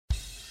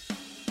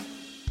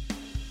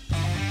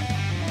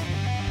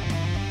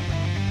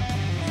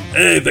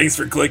Hey, thanks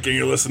for clicking.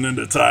 You're listening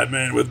to Tide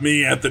Man with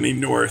me, Anthony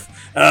North.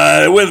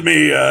 With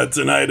me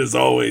tonight, as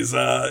always,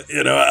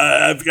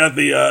 I've got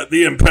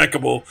the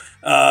impeccable,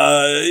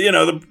 the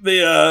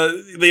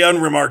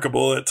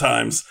unremarkable at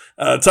times,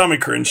 Tommy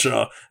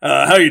Crenshaw.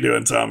 How you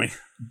doing, Tommy?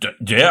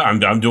 Yeah,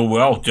 I'm doing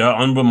well. Yeah,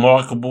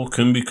 unremarkable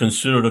can be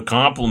considered a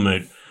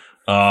compliment.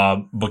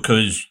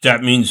 Because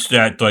that means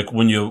that, like,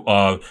 when you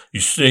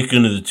sneak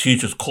into the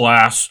teacher's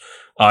class,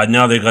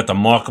 now they got the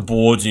marker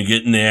boards, and you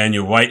get in there and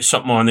you write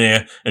something on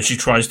there, and she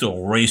tries to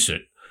erase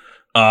it.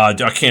 I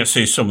can't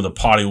say some of the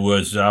potty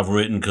words that I've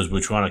written because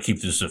we're trying to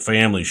keep this a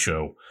family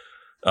show.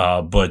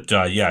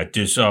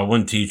 There's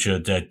one teacher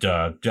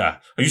that,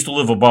 I used to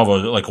live above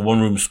a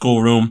one-room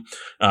schoolroom.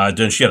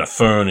 Then she had a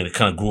fern, and it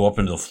kind of grew up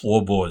into the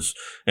floorboards,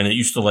 and it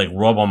used to, like,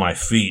 rub on my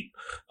feet.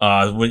 When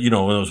I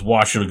was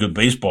watching a good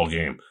baseball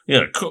game.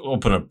 Yeah,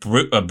 open a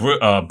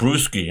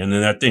brewski, and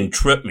then that thing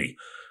tripped me.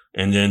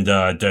 And then,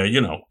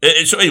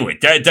 so anyway,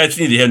 that's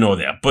neither here nor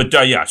there. But,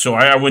 so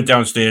I went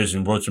downstairs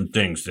and wrote some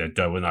things that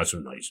were not so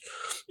nice.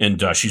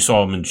 And she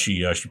saw them, and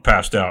she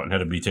passed out and had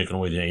to be taken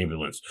away to the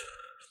ambulance.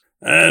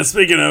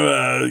 Speaking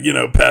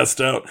of,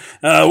 passed out,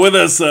 with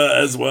us,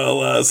 as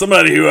well,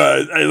 somebody who,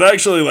 is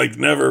actually,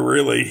 never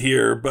really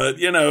here, but,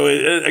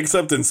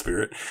 except in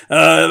spirit.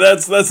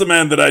 That's the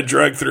man that I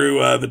dragged through,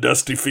 the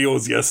dusty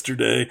fields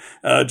yesterday,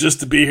 just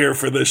to be here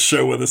for this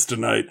show with us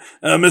tonight.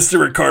 Mr.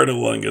 Ricardo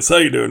Lungus. How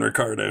you doing,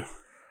 Ricardo?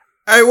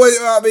 Hey,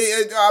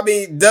 I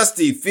mean,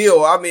 dusty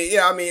field.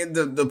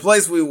 The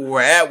place we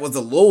were at was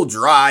a little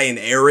dry and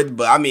arid,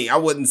 but I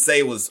wouldn't say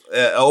it was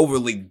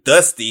overly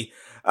dusty.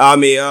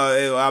 We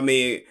could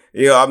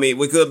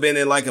have been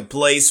in like a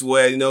place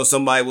where,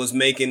 somebody was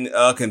making,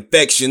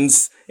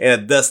 confections in a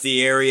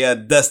dusty area, a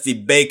dusty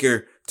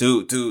baker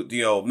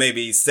to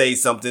maybe say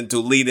something to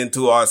lead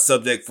into our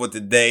subject for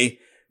today.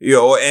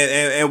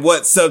 And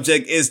what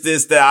subject is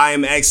this that I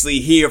am actually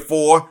here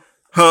for?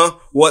 Huh?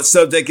 What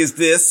subject is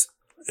this?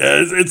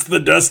 It's the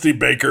Dusty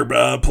Baker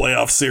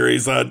playoff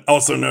series,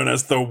 also known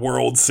as the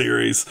World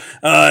Series.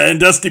 And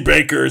Dusty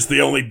Baker is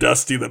the only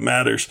Dusty that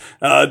matters,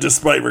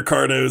 despite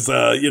Ricardo's,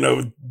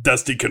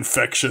 Dusty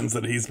confections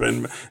that he's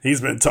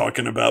been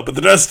talking about. But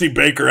the Dusty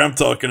Baker I'm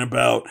talking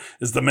about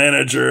is the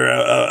manager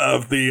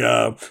of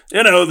the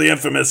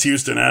infamous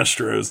Houston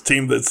Astros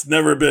team that's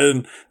never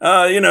been,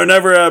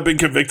 been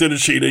convicted of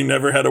cheating,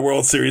 never had a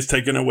World Series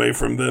taken away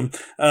from them.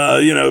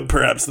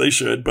 Perhaps they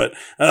should, but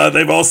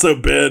they've also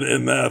been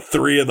in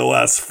three of the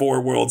last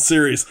 4 World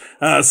Series.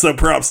 So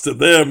props to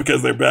them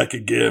because they're back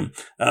again,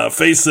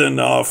 facing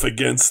off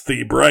against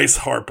the Bryce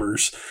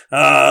Harpers,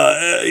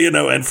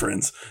 and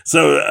friends.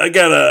 So I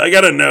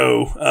gotta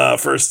know,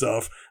 first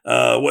off,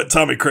 what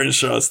Tommy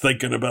Crenshaw is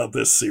thinking about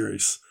this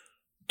series.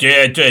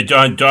 Yeah,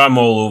 I'm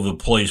all over the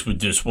place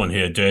with this one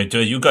here.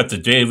 You got the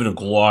David and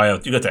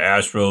Goliath. You got the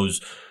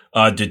Astros,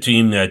 the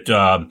team that,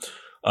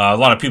 a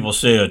lot of people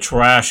say are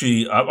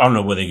trashy. I don't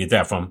know where they get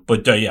that from,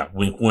 but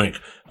wink, wink.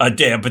 But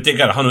they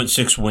got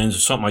 106 wins or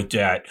something like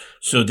that.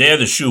 So they're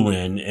the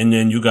shoe-in. And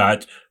then you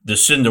got the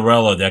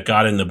Cinderella that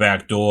got in the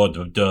back door.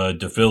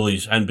 The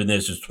Phillies hadn't been there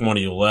since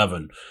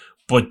 2011.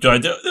 But there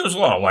was a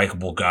lot of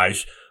likable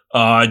guys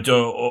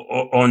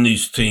on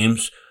these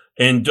teams.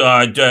 And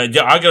I had to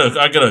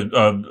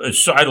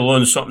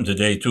learn something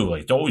today too.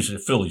 Like always the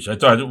Phillies. I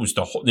thought it was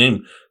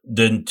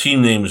the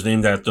team name was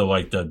named after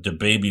like the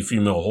baby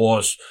female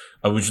horse,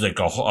 which is like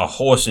a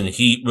horse in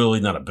heat, really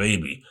not a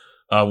baby,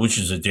 which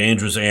is a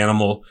dangerous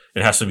animal.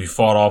 It has to be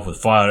fought off with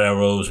fire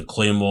arrows and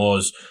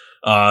claymores.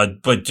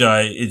 But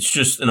it's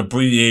just an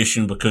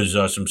abbreviation because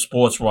some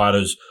sports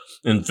writers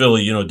in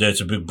Philly,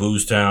 that's a big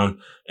booze town,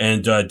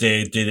 and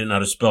they didn't know how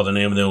to spell the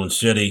name of their own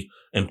city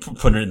and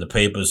put it in the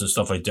papers and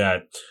stuff like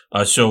that.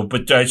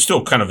 But it's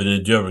still kind of an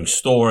enduring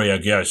story, I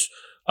guess.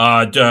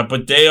 But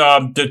they,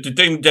 the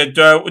thing that,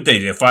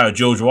 they fired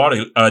Joe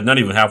Girardi, not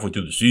even halfway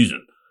through the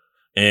season.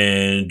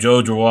 And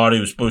Joe Girardi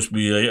was supposed to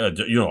be,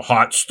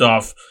 hot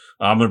stuff.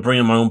 I'm going to bring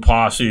in my own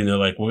posse, and they're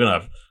like, we're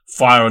going to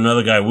fire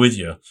another guy with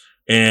you.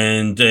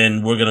 And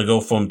then we're going to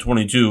go from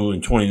 22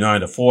 and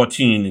 29 to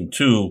 14 and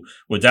 2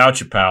 without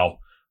you, pal.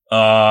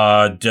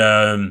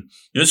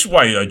 This is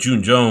why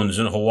June Jones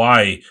in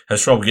Hawaii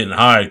has trouble getting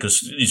hired, because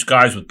these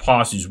guys with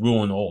posses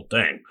ruin the whole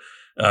thing.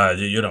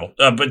 That's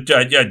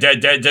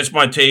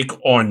my take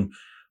on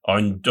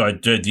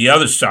the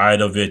other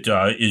side of it.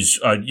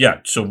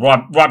 So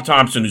Rob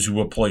Thompson is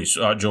who replaced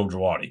Joe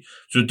Girardi.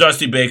 So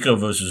Dusty Baker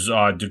versus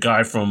the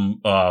guy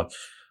from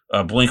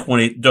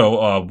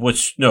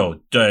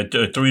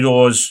Blink-182. Three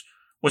Doors.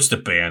 What's the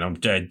band? I'm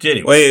dead.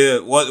 Anyway.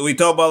 Wait, what we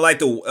talking about?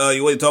 Like what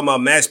you talking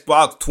about?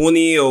 Matchbox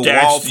 20 or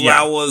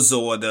Wildflowers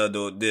or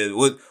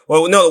the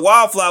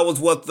Wildflowers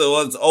was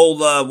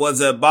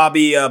Bob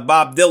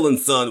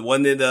Dylan's son,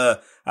 wasn't it?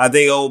 I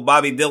think old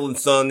Bobby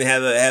Dylan's son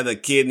had a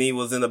kid and he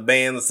was in a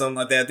band or something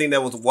like that. I think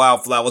that was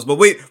Wildflowers. But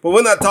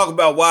we're not talking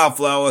about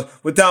Wildflowers.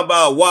 We're talking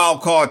about a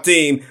wild card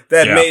team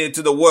that made it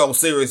to the World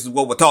Series is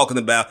what we're talking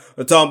about.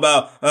 We're talking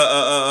about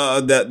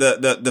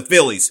the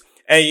Phillies.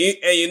 And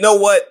you know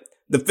what?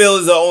 The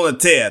Phillies are on a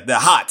tear. They're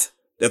hot.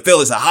 The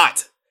Phillies are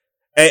hot.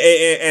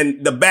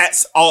 and the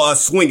bats are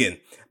swinging.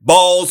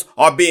 Balls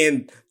are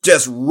being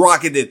just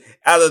rocketed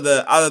out of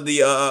the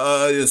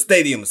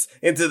stadiums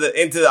into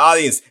the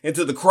audience,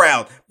 into the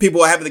crowd.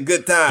 People are having a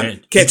good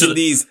time catching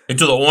these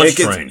into the orange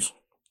trains.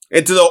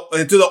 Into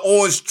the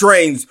orange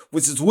trains,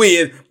 which is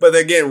weird, but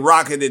they're getting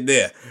rocketed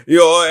there.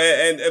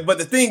 But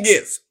the thing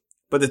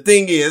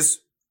is,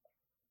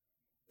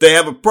 they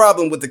have a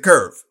problem with the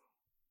curve.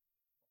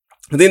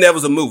 I think that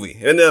was a movie.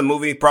 Isn't there a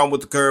movie, Problem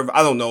with the Curve?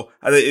 I don't know.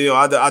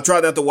 I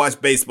try not to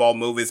watch baseball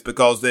movies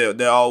because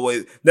they're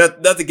always,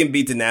 nothing can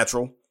beat the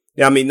natural.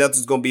 Yeah, I mean,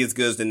 nothing's going to be as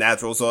good as the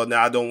natural. So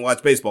now I don't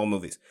watch baseball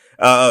movies.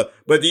 Framber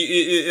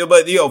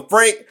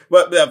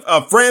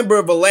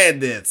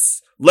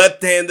Velandis,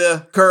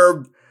 left-hander,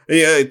 curve,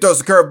 he throws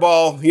the curve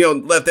ball,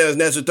 left-handers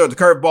naturally throw the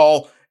curve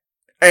ball.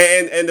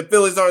 And the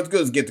Phillies aren't as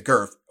good as get the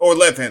curve or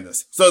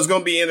left-handers. So it's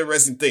going to be an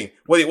interesting thing.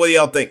 What do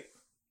y'all think?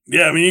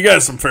 Yeah, I mean, you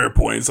got some fair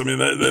points. I mean,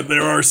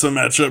 there are some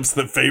matchups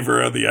that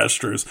favor the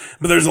Astros,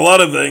 but there's a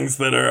lot of things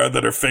that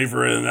are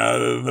favoring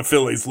the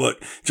Phillies. Look,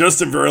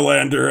 Justin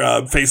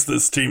Verlander faced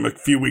this team a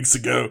few weeks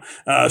ago,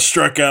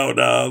 struck out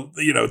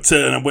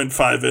 10 and went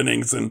 5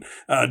 innings and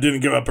didn't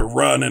give up a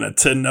run in a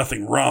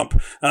 10-0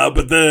 romp.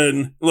 But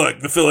then look,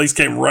 the Phillies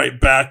came right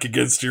back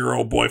against your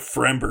old boy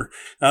Framber,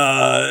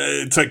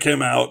 took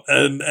him out,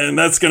 and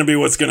that's going to be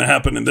what's going to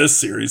happen in this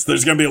series.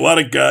 There's going to be a lot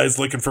of guys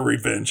looking for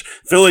revenge.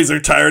 Phillies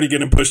are tired of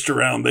getting pushed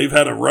around. They've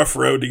had a rough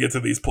road to get to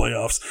these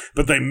playoffs,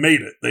 but they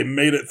made it. They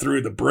made it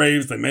through the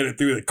Braves. They made it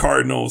through the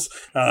Cardinals,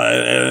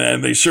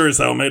 and they sure as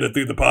hell made it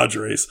through the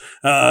Padres.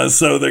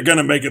 So they're going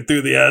to make it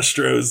through the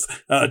Astros.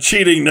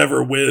 Cheating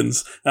never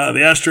wins. The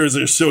Astros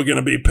are still going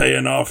to be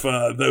paying off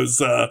those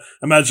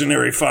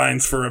imaginary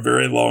fines for a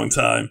very long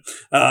time,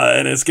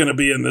 and it's going to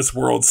be in this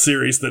World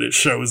Series that it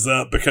shows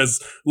up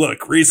because,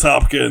 look, Rhys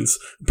Hopkins,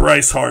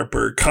 Bryce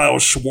Harper, Kyle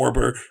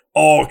Schwarber,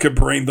 all could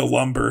bring the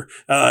lumber.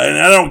 And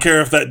I don't care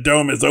if that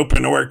dome is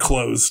open or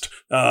closed.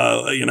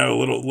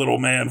 Little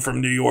man from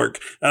New York.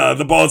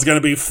 The ball's going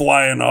to be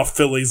flying off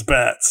Phillies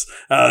bats.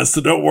 So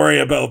don't worry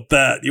about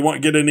that. You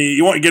won't get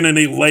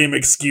any lame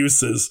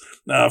excuses,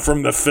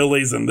 from the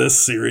Phillies in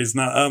this series,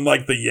 not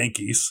unlike the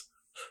Yankees.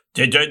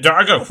 I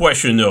got a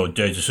question though,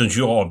 since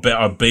you're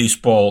a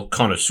baseball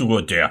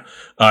connoisseur there.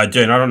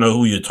 Dan, I don't know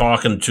who you're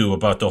talking to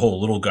about the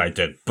whole little guy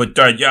there, but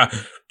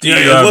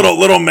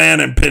little man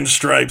in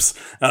pinstripes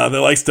that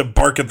likes to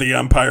bark at the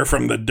umpire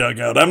from the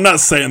dugout. I'm not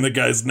saying the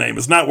guy's name;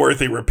 it's not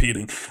worthy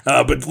repeating.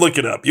 But look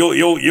it up. You'll.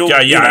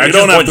 I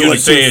don't have to look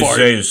too far.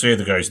 Say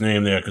the guy's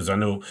name there because I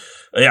know.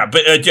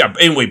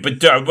 Anyway, but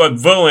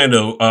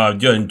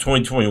Verlander, in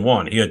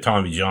 2021, he had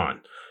Tommy John.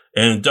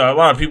 And a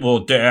lot of people,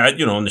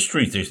 on the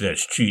street, they say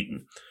that's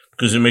cheating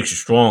because it makes you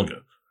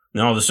stronger.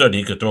 Now all of a sudden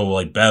he could throw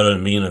like better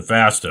and mean and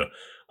faster.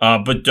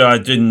 But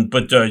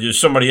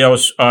somebody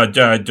else, with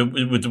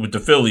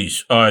the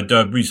Phillies,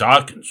 Rhys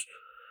Hopkins,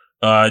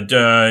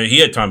 he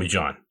had Tommy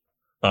John,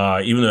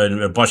 even though he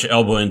had a bunch of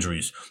elbow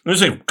injuries. It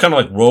was like kind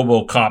of like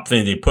RoboCop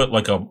thing. They put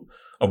like a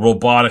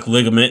robotic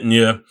ligament in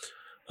you.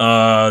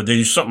 They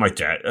do something like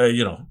that.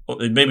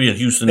 Maybe in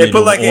Houston they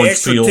put like an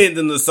extra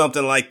tendon or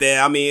something like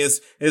that. I mean,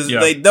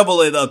 they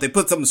double it up. They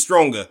put something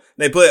stronger.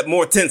 They put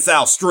more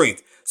tensile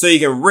strength so you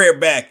can rear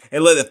back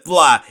and let it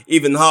fly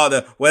even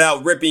harder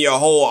without ripping your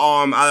whole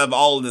arm out of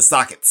all of the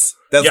sockets.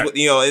 That's what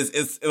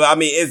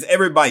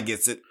everybody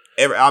gets it.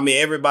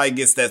 Everybody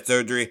gets that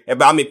surgery.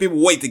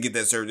 People wait to get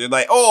that surgery.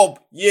 Like, oh,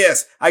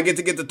 yes, I get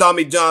to get the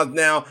Tommy Johns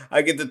now.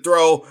 I get to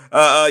throw,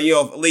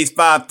 at least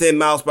 5-10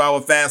 miles per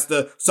hour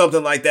faster,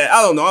 something like that.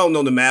 I don't know. I don't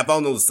know the math. I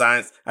don't know the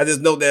science. I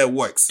just know that it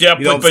works. Yeah,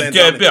 but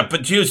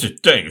here's the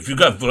thing. If you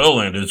got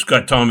Verlander, it's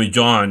got Tommy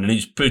John, and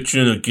he's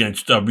pitching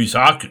against Rhys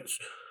Hopkins,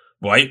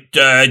 right?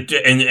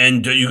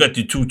 And you got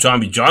the two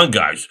Tommy John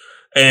guys.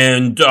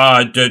 And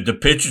the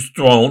pitch is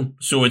thrown,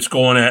 so it's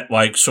going at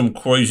like some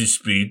crazy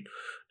speed.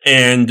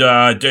 And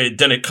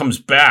then it comes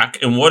back,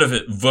 and what if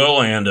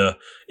Verlander,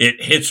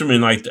 it hits him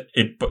in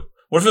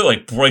what if it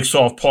like breaks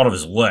off part of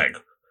his leg?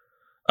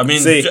 I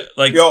mean,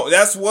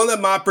 that's one of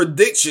my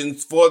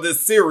predictions for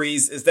this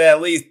series is that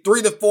at least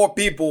 3 to 4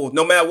 people,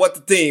 no matter what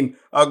the team,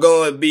 are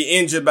going to be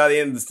injured by the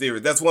end of the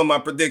series. That's one of my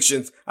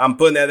predictions. I'm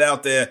putting that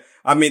out there.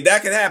 I mean,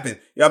 that could happen.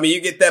 I mean,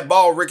 you get that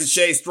ball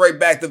ricochet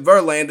straight back to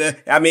Verlander.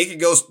 I mean, it could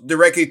go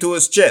directly to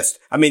his chest.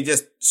 I mean,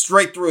 just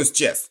straight through his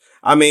chest.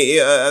 I mean,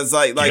 it's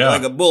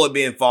like a bullet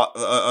being shot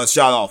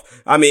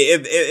off. I mean,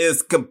 it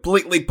is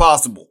completely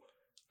possible.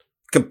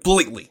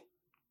 Completely.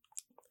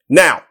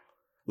 Now,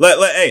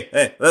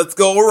 let's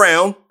go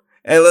around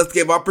and let's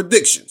give our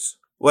predictions.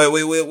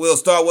 We'll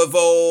start with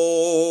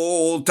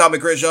Tommy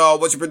Crenshaw.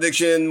 What's your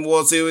prediction?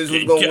 World Series,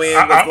 who's going to win?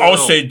 I'll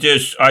say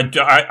this. I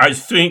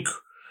think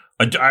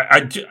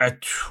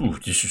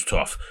this is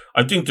tough.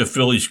 I think the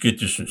Phillies get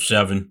this in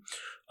 7.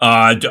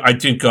 I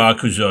think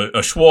because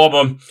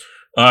Schwarber.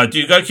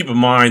 You got to keep in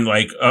mind,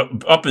 like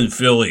up in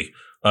Philly,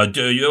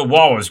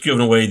 Waller's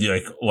giving away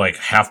the like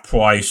half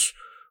price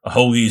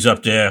hoagies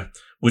up there,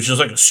 which is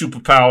like a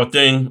superpower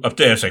thing up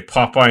there. It's like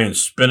Popeye and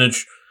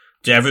spinach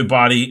to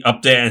everybody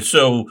up there, and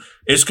so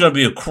it's going to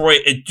be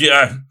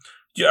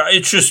Yeah,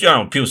 it's just,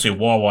 people say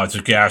Wawa's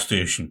a gas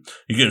station.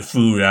 You get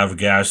food out of a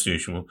gas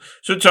station. Well,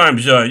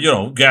 sometimes,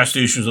 gas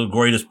stations are the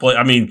greatest place.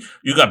 I mean,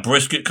 you got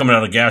brisket coming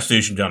out of a gas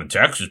station down in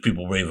Texas,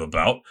 people rave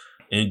about.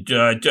 And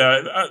I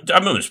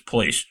remember this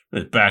place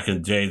back in the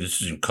day.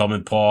 This is in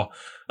Cumming-Paw.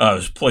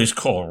 This place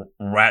called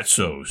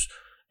Ratso's.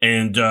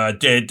 And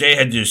they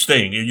had this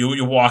thing.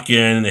 You walk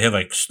in, and they had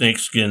like snake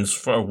skins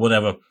for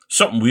whatever.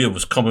 Something weird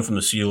was coming from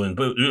the ceiling.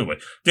 But anyway,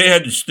 they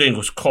had this thing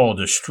was called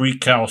the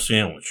street cow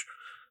sandwich.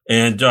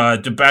 And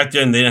back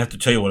then, they didn't have to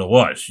tell you what it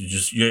was.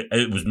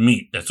 It was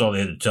meat. That's all they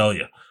had to tell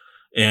you.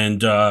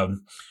 And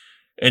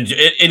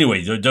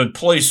anyway, the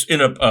place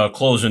ended up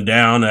closing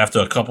down after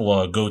a couple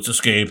of goats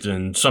escaped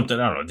and something.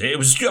 I don't know. It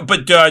was,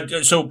 but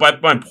so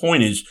my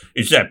point is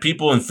that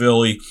people in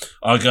Philly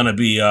are going to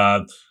be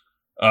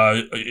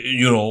hungover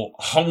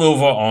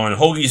on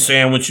hoagie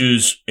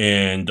sandwiches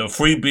and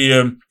free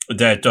beer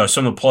that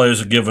some of the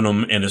players are giving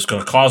them, and it's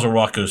going to cause a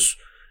ruckus,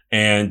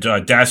 and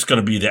that's going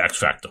to be the X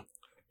factor.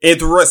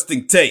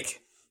 Interesting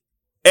take.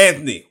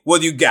 Anthony,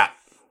 what do you got?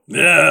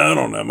 Yeah, I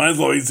don't know. Mine's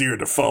a little easier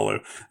to follow.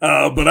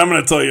 But I'm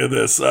going to tell you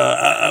this.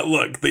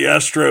 Look, the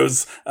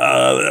Astros,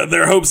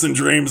 their hopes and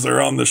dreams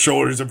are on the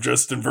shoulders of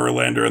Justin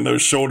Verlander, and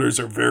those shoulders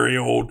are very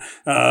old.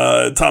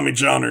 Tommy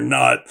John or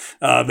not,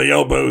 the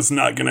elbow's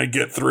not going to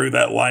get through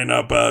that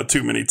lineup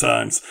too many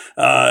times.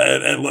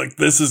 And look,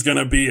 this is going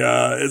to be,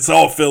 it's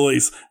all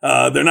Phillies.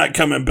 They're not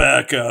coming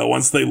back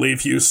once they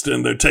leave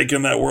Houston. They're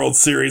taking that World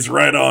Series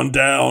right on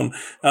down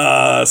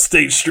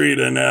State Street,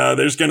 and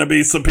there's going to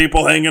be some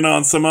people hanging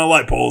on some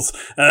light poles.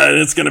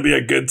 It's going to be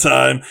a good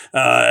time.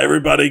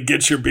 Everybody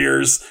get your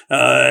beers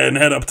and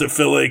head up to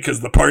Philly because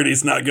the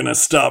party's not going to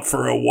stop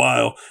for a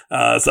while.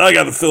 So I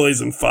got the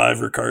Phillies in 5,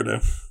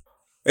 Ricardo.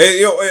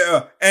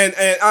 And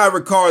I,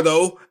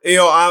 Ricardo,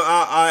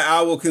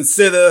 I will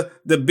consider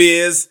the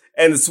beers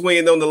and the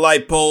swinging on the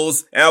light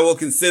poles, and I will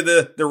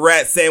consider the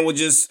rat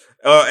sandwiches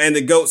and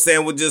the goat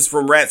sandwiches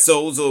from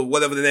Ratso's or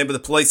whatever the name of the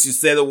place you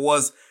said it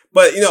was.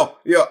 But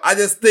I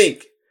just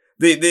think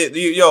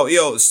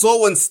the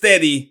slow and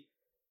steady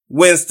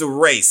wins the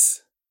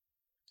race.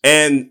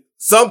 And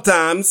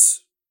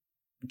sometimes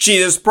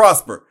cheaters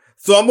prosper.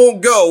 So I'm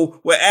going to go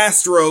with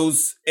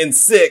Astros in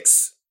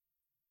 6.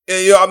 Like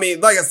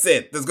I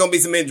said, there's going to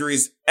be some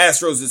injuries.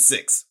 Astros in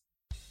 6.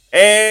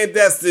 And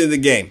that's the end of the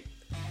game.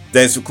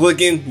 Thanks for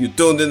clicking. You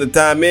tuned in to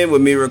Time In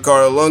with me,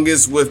 Ricardo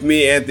Lungus. With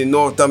me, Anthony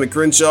North, Tommy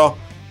Crenshaw,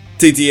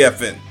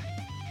 TTFN.